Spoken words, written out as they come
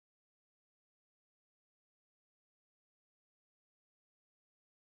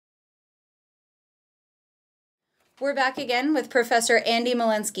We're back again with Professor Andy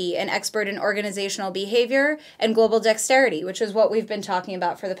Molinsky, an expert in organizational behavior and global dexterity, which is what we've been talking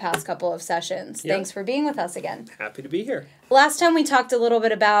about for the past couple of sessions. Yep. Thanks for being with us again. Happy to be here. Last time we talked a little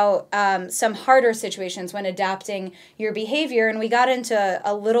bit about some harder situations when adapting your behavior, and we got into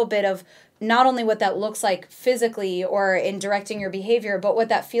a little bit of not only what that looks like physically or in directing your behavior, but what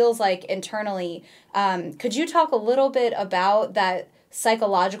that feels like internally. Could you talk a little bit about that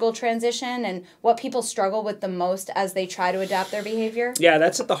psychological transition and what people struggle with the most as they try to adapt their behavior? Yeah,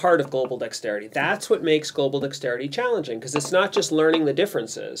 that's at the heart of global dexterity. That's what makes global dexterity challenging, because it's not just learning the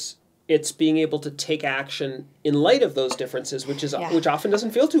differences. It's being able to take action in light of those differences, which often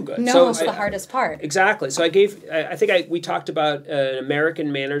doesn't feel too good. No, it's the hardest part. Exactly. So we talked about an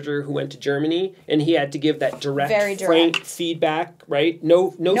American manager who went to Germany, and he had to give that direct. Frank feedback, right?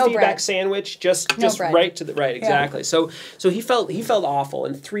 No feedback bread. Sandwich, just right to the right. Exactly. Yeah. So he felt awful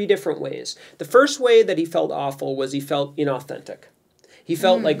in 3 different ways. The first way that he felt awful was he felt inauthentic. He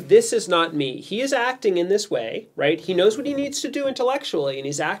felt like, this is not me. He is acting in this way, right? He knows what he needs to do intellectually, and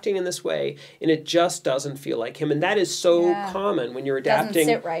he's acting in this way, and it just doesn't feel like him. And that is so common when you're adapting.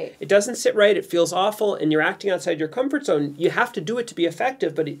 It doesn't sit right. It doesn't sit right. It feels awful, and you're acting outside your comfort zone. You have to do it to be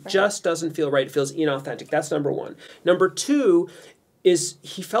effective, but it just doesn't feel right. It feels inauthentic. That's number 1. Number 2 is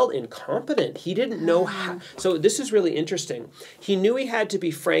he felt incompetent. He didn't know how. So this is really interesting. He knew he had to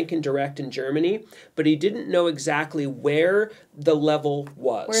be frank and direct in Germany, but he didn't know exactly where the level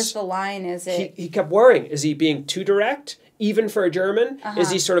was. Where's the line? Is it? He kept worrying. Is he being too direct? Even for a German?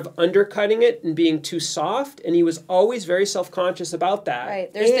 Is he sort of undercutting it and being too soft? And he was always very self-conscious about that.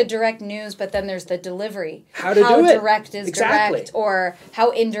 Right. There's the direct news, but then there's the delivery. How do it. Direct is direct, or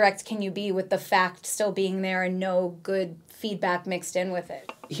how indirect can you be with the fact still being there and no good feedback mixed in with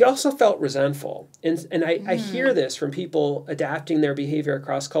it? He also felt resentful. And I hear this from people adapting their behavior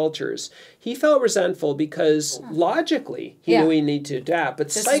across cultures. He felt resentful because logically he knew he needed to adapt. But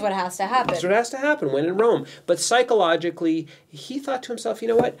this is what has to happen. This is what has to happen when in Rome. But psychologically, he thought to himself, you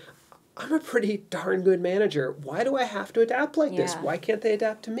know what? I'm a pretty darn good manager. Why do I have to adapt like this? Why can't they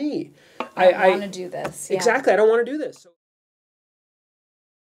adapt to me? I don't want to do this. Exactly. I don't want to do this.